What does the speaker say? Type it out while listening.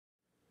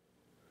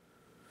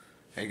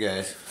Hey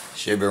guys,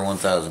 Shabear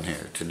 1000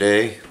 here.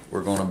 Today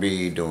we're going to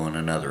be doing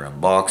another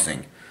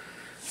unboxing.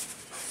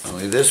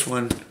 Only this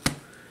one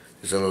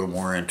is a little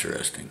more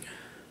interesting.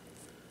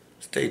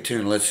 Stay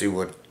tuned, let's see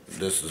what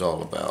this is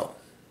all about.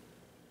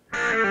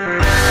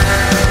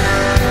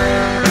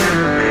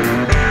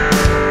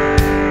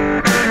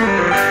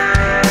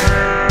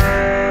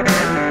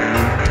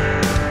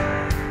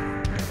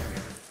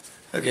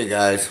 Okay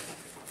guys,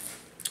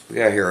 we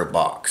got here a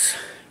box.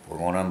 We're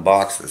going to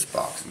unbox this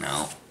box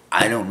now.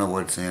 I don't know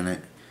what's in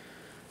it,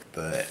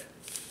 but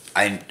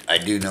I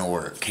do know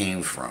where it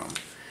came from.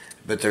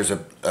 But there's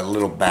a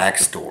little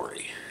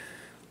backstory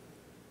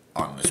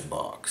on this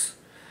box.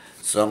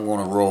 So I'm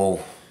going to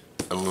roll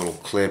a little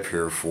clip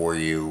here for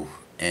you,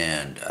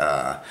 and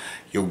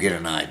you'll get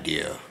an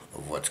idea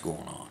of what's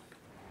going on.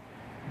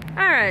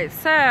 Alright,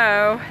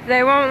 so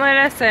they won't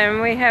let us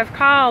in. We have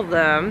called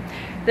them.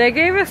 They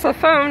gave us a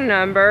phone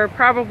number,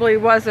 probably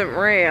wasn't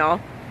real.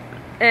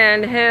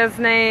 And his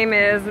name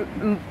is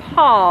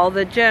Paul,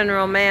 the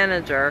general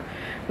manager,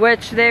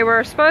 which they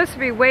were supposed to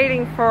be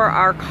waiting for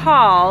our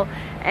call,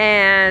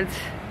 and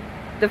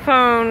the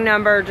phone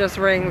number just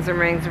rings and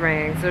rings and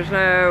rings. There's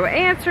no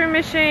answering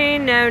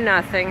machine, no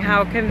nothing.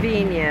 How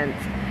convenient.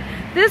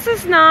 This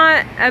is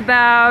not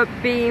about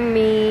being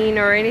mean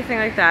or anything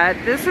like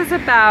that. This is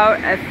about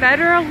a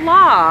federal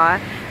law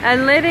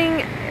and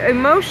letting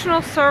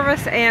emotional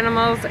service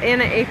animals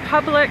in a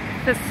public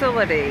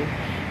facility.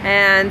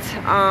 And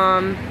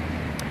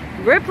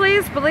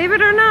Ripleys, believe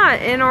it or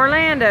not, in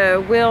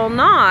Orlando will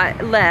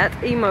not let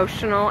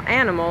emotional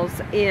animals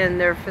in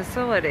their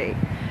facility.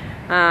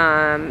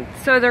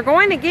 So they're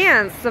going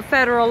against the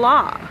federal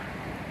law,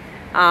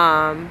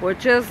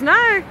 which is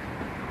not,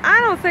 I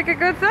don't think, a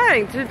good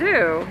thing to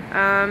do.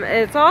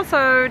 It's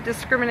also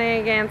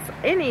discriminating against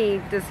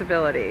any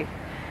disability.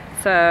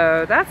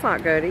 So that's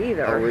not good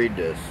either. I'll read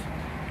this.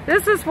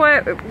 This is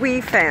what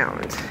we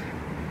found.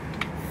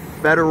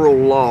 Federal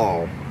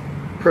law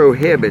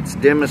prohibits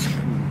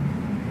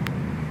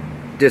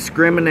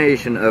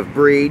discrimination of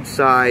breed,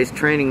 size,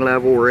 training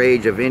level, or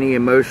age of any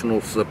emotional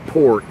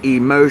support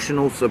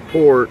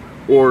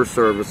or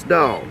service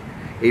dog.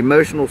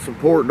 Emotional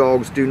support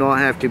dogs do not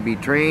have to be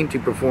trained to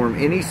perform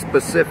any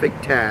specific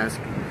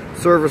task.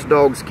 Service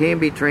dogs can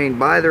be trained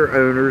by their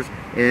owners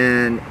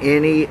in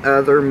any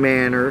other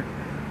manner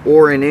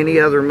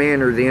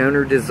the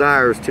owner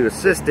desires to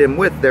assist them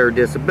with their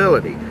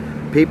disability.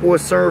 People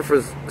with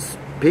service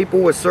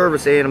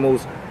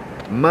animals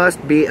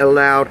must be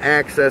allowed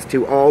access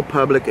to all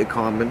public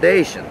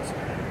accommodations.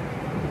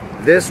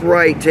 This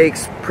right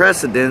takes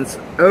precedence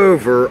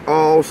over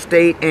all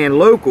state and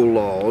local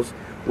laws,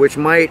 which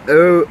might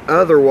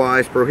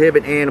otherwise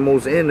prohibit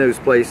animals in those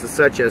places,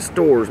 such as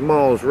stores,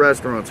 malls,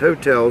 restaurants,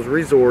 hotels,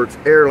 resorts,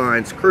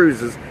 airlines,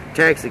 cruises,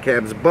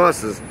 taxicabs,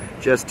 buses,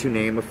 just to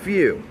name a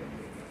few.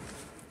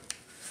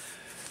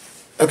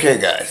 Okay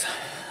guys,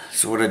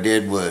 so what I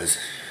did was,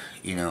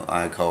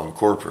 I called the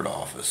corporate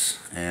office,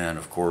 and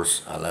of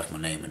course I left my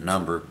name and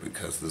number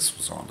because this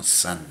was on a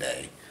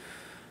Sunday.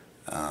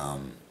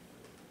 Yeah,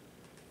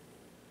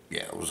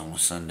 it was on a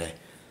Sunday.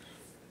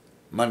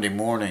 Monday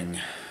morning,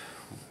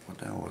 what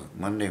the hell was it?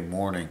 Monday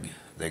morning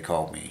they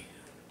called me.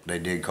 They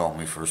did call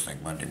me first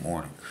thing Monday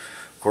morning,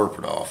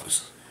 corporate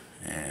office,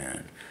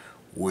 and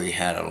we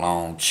had a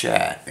long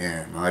chat,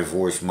 and I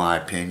voiced my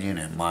opinion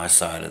and my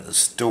side of the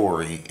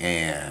story,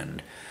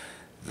 and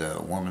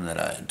the woman that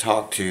I had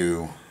talked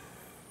to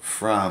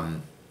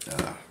from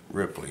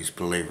Ripleys,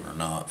 believe it or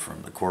not,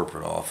 from the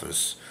corporate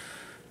office,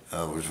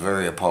 was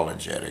very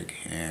apologetic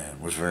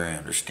and was very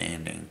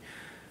understanding.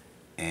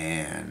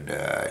 And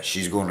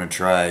she's going to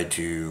try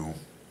to,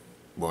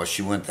 well,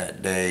 she went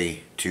that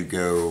day to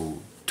go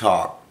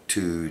talk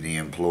to the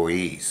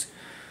employees.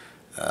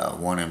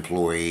 One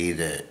employee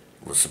that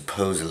was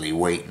supposedly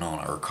waiting on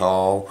her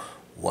call,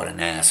 what an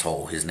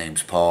asshole. His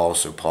name's Paul,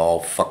 so Paul,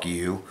 fuck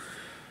you.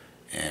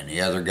 And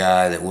the other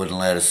guy that wouldn't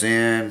let us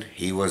in,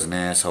 he was an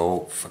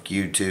asshole. Fuck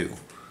you too.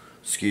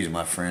 Excuse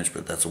my French,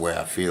 but that's the way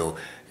I feel.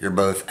 You're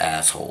both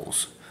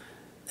assholes.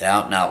 They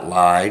out and out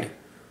lied.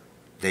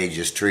 They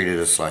just treated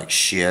us like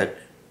shit,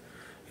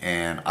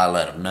 and I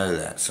let them know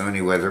that. So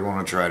anyway, they're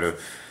going to try to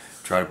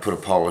put a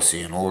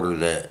policy in order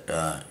that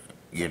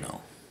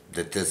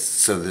that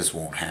this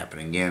won't happen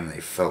again.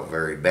 They felt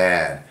very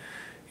bad,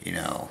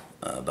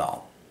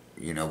 about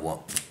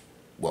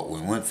what we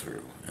went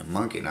through. And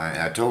Monkey and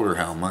I told her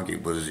how Monkey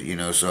was,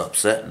 so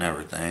upset and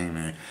everything,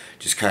 and it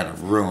just kind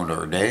of ruined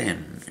our day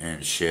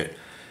and shit.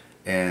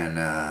 And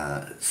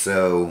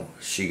so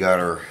she got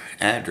her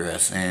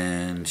address,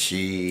 and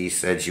she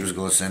said she was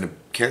going to send a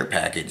care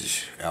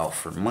package out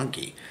for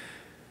Monkey.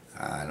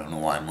 I don't know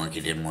why Monkey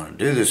didn't want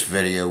to do this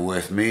video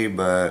with me,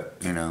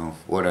 but,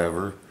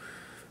 whatever.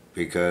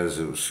 Because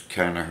it was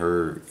kind of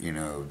her,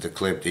 the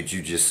clip that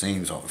you just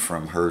seen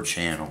from her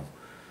channel.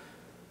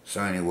 So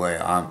anyway,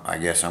 I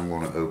guess I'm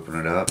going to open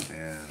it up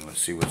and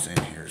let's see what's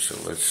in here. So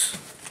let's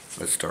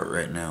start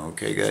right now,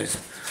 okay guys?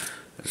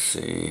 Let's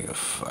see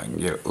if I can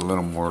get a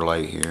little more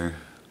light here.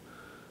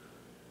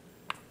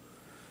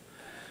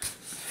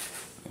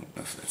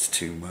 if that's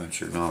too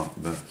much or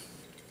not, but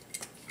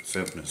let's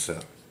open this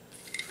up.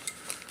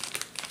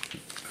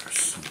 There's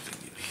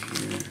something in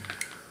here.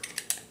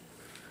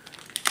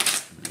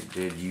 They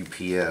did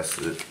UPS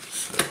it,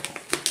 so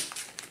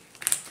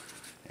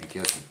I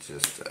guess it's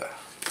just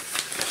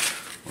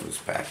what is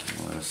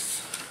packing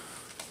list.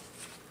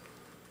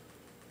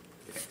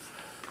 Yeah.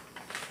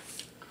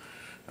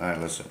 All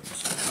right, let's open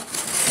this up.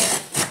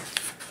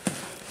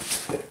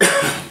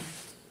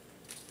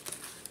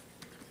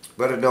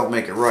 But it don't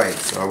make it right,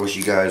 so I wish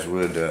you guys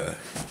would,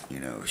 you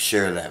know,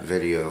 share that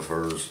video of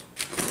hers.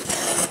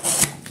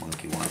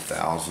 Monkey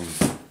 1000.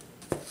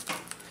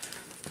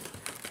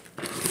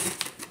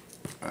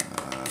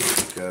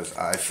 Because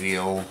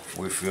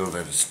we feel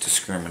that it's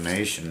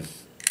discrimination,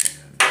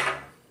 and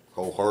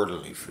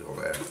wholeheartedly feel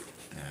that,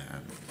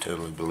 and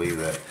totally believe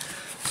that.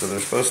 So they're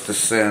supposed to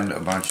send a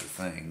bunch of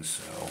things,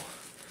 so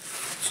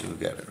we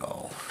got it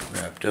all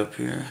wrapped up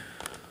here.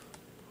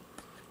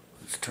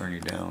 Let's turn you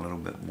down a little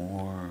bit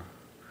more.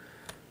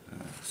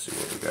 Let's see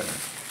what we got.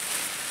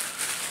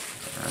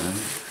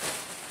 Alright.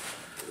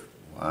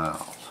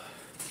 Wow.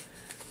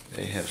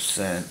 They have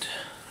sent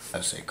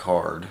us a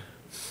card.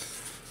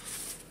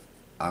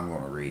 I'm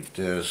going to read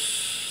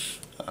this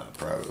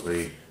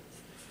privately.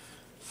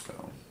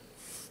 So,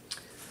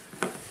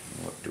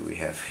 what do we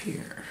have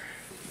here?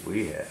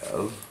 We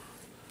have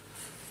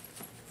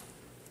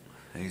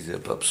a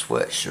zip-up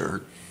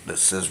sweatshirt that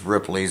says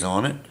Ripleys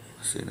on it.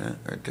 See that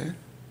right there?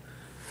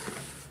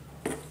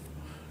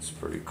 It's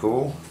pretty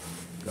cool.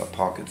 Got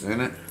pockets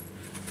in it.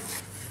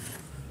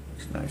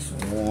 It's nice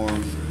and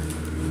warm.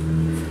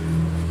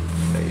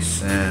 They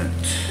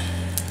sent,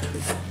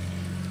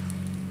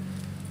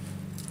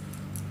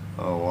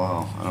 oh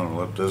wow, I don't know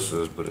what this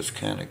is, but it's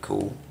kind of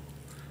cool.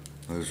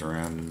 Moves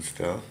around and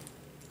stuff.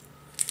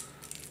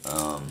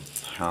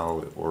 How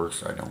it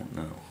works, I don't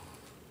know.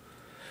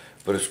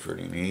 But it's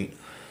pretty neat.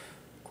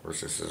 Of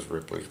course, this says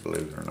Ripley's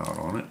Believe It or Not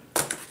on it.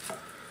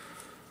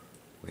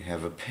 We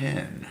have a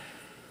pen.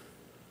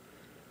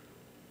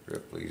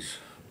 Ripley's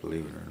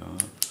Believe It or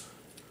Not.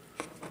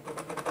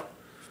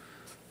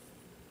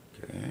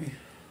 Okay.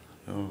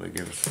 Oh, they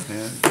give us a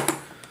pen.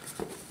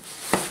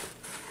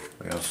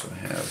 We also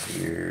have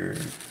here,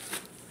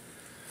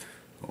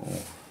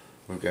 oh,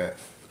 we've got,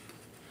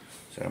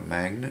 is that a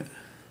magnet?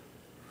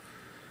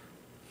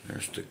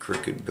 There's the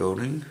Cricket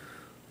building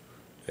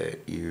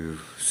that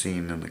you've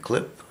seen in the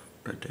clip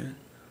right there.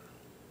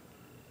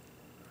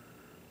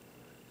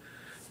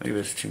 Maybe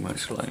it's too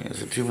much light.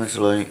 Is it too much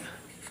light?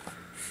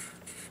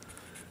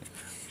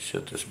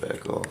 Shut this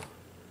back off.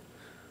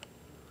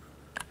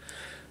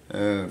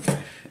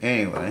 Okay.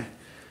 Anyway,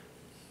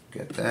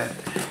 got that.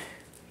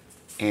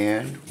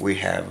 And we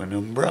have an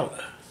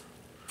umbrella.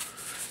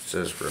 It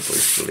says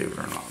Ripleys Believe It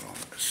or Not on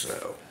it.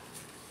 So,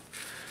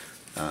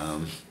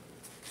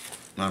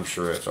 I'm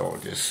sure that's all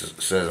it just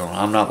says on it.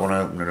 I'm not going to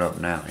open it up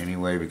now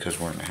anyway because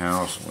we're in the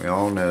house and we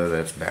all know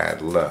that's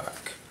bad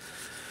luck.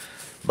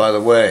 By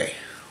the way,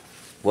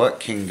 what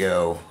can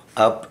go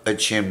up a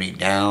chimney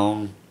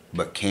down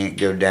but can't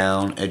go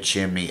down a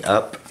chimney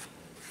up?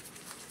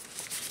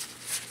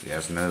 You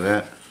guys know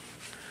that?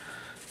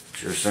 I'm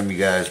sure some of you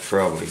guys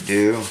probably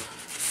do.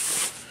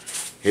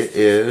 It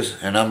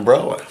is an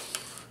umbrella.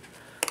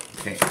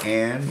 Okay,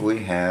 and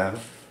we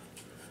have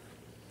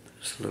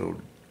this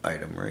little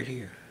item right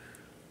here.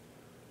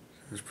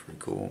 That's pretty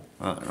cool.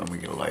 Let me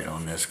get a light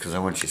on this because I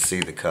want you to see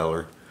the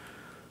color.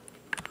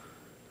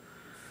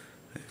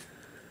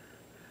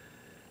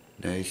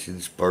 Nice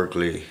and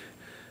sparkly.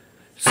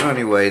 So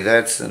anyway,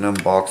 that's an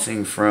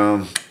unboxing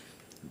from,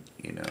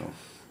 you know,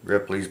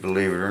 Ripley's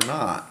Believe It or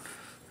Not.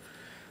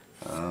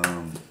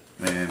 And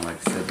like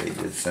I said, they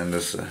did send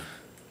us a,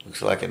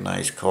 looks like a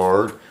nice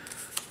card.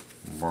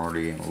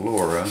 Marty and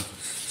Laura.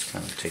 Let's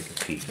kind of take a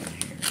peek in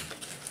here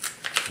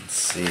and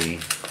see.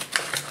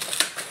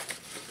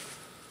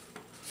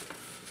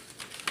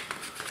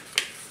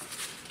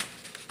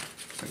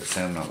 Like I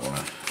said, I'm not going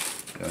to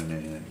go into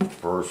anything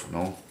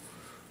personal.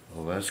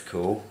 Oh, that's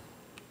cool.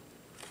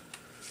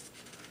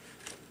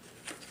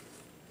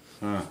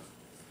 Huh.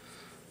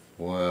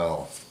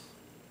 Well,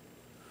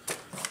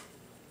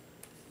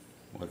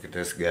 look at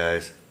this,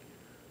 guys.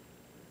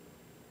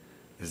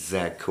 Is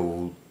that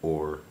cool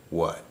or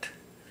what?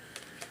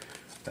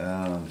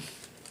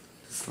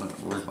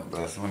 Where's my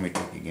glasses? Let me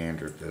take a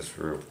gander at this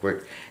real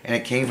quick. And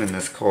it came in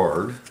this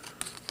card.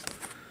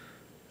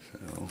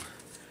 So,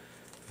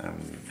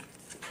 I'm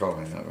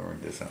probably not going to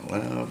read this out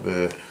loud,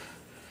 but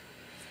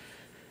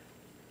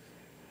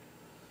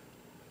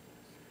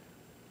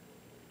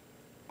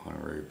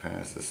honorary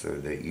passes so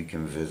that you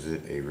can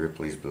visit a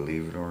Ripley's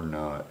Believe It or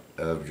Not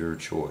of your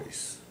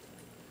choice.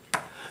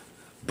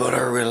 But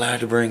are we allowed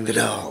to bring the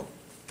dog?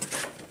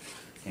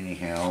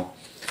 Anyhow,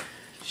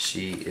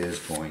 she is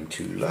going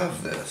to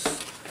love this.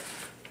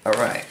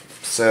 Alright,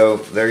 so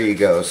there you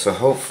go. So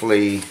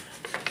hopefully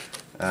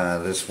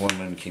this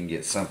woman can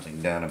get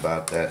something done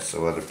about that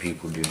so other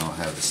people do not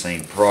have the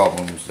same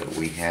problems that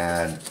we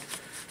had.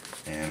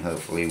 And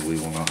hopefully we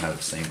will not have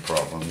the same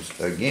problems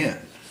again.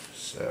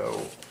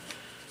 So,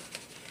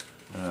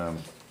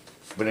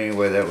 But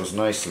anyway, that was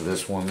nice of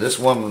this one. This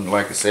woman,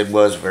 like I said,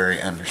 was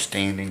very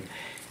understanding,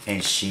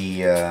 and she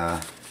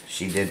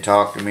did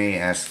talk to me,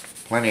 asked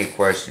plenty of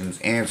questions,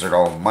 answered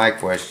all of my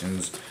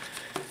questions,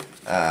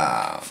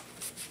 and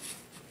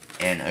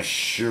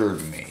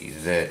assured me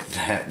that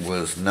that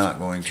was not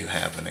going to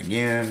happen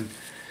again.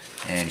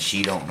 And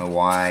she don't know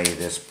why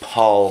this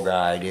Paul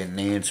guy didn't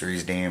answer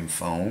his damn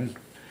phone,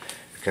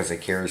 because they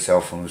carry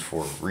cell phones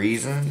for a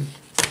reason.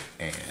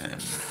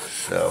 And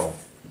so,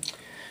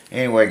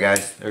 anyway,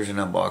 guys, there's an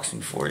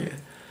unboxing for you.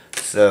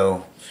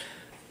 So,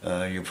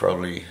 you'll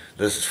probably,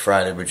 this is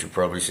Friday, but you'll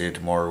probably see it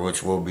tomorrow,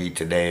 which will be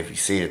today if you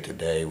see it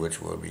today,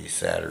 which will be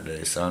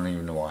Saturday. So I don't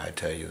even know why I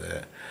tell you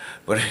that.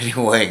 But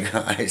anyway,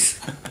 guys,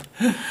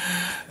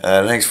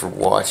 thanks for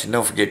watching.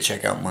 Don't forget to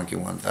check out Monkey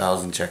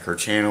 1000. Check her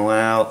channel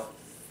out.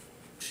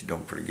 She's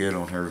doing pretty good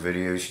on her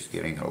videos. She's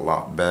getting a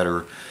lot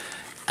better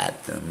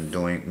at them,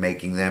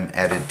 making them,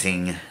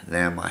 editing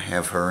them. I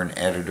have her an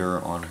editor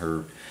on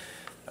her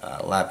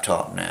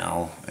laptop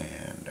now,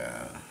 and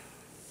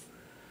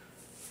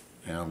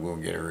I'm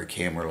going to get her a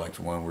camera like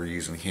the one we're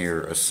using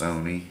here, a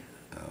Sony.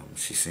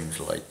 She seems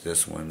to like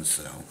this one,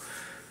 so,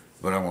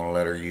 but I'm going to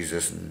let her use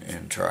this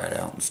and try it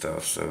out and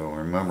stuff. So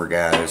remember,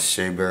 guys,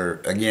 Shea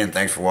Bear, again,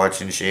 thanks for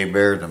watching. Shea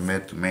Bear, the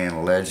myth, the man,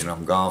 the legend.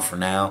 I'm gone for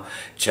now.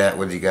 Chat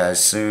with you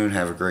guys soon.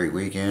 Have a great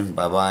weekend.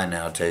 Bye-bye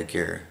now. Take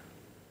care.